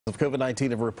Of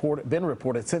COVID-19 have been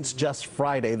reported since just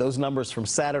Friday. Those numbers from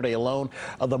Saturday alone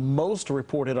are the most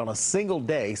reported on a single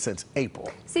day since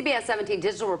April. CBS 17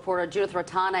 digital reporter Judith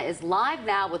Ratana is live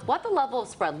now with what the level of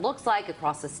spread looks like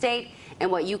across the state and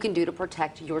what you can do to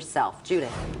protect yourself.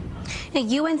 Judith.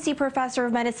 A UNC professor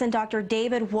of medicine, Dr.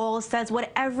 David Wohl, says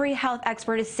what every health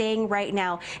expert is saying right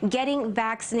now: getting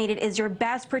vaccinated is your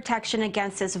best protection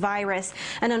against this virus.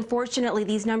 And unfortunately,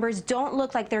 these numbers don't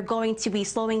look like they're going to be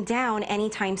slowing down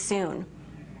anytime soon.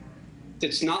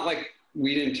 It's not like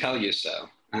we didn't tell you so.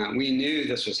 We knew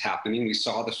this was happening. We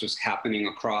saw this was happening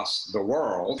across the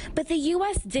world. But the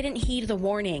U.S. didn't heed the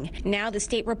warning. Now the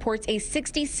state reports a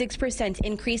 66%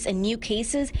 increase in new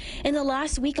cases in the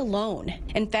last week alone.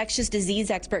 Infectious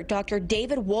disease expert Dr.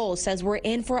 David Wohl says we're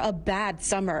in for a bad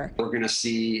summer. We're going to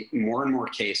see more and more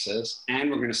cases, and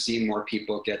we're going to see more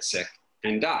people get sick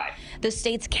and die. The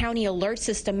state's county alert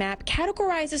system map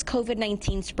categorizes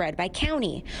COVID-19 spread by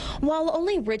county. While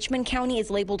only Richmond County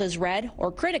is labeled as red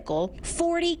or critical,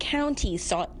 40 counties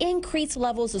saw increased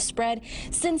levels of spread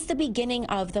since the beginning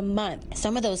of the month.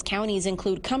 Some of those counties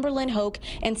include Cumberland, Hoke,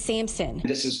 and Sampson.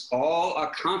 This is all a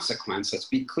consequence, let's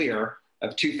be clear,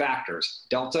 of two factors: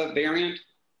 Delta variant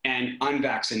and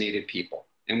unvaccinated people.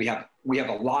 And we have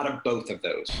a lot of both of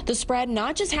those. The spread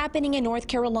not just happening in North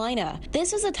Carolina.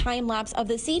 This is a time lapse of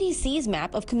the CDC's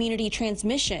map of community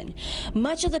transmission.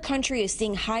 Much of the country is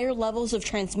seeing higher levels of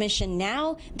transmission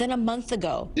now than a month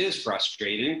ago. It is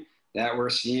frustrating that we're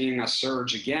seeing a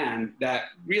surge again that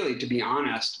really, to be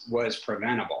honest, was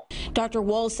preventable. Dr.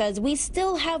 Wohl says we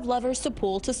still have levers to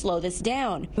pull to slow this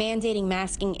down, mandating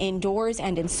masking indoors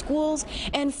and in schools,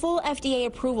 and full FDA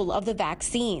approval of the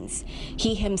vaccines.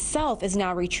 He himself is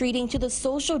now retreating to the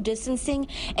social distancing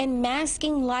and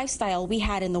masking lifestyle we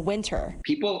had in the winter.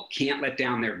 People can't let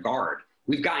down their guard.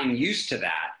 We've gotten used to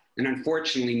that, and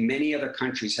unfortunately, many other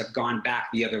countries have gone back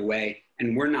the other way,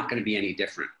 and we're not going to be any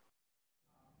different.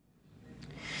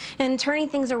 And turning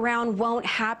things around won't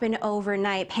happen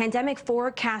overnight. Pandemic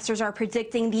forecasters are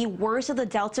predicting the worst of the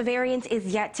Delta variant is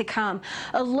yet to come.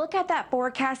 A look at that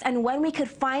forecast and when we could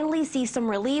finally see some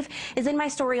relief is in my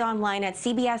story online at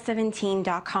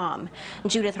CBS17.com.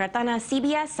 Judith Ratana,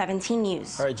 CBS 17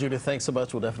 News. All right, Judith, thanks so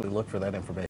much. We'll definitely look for that information.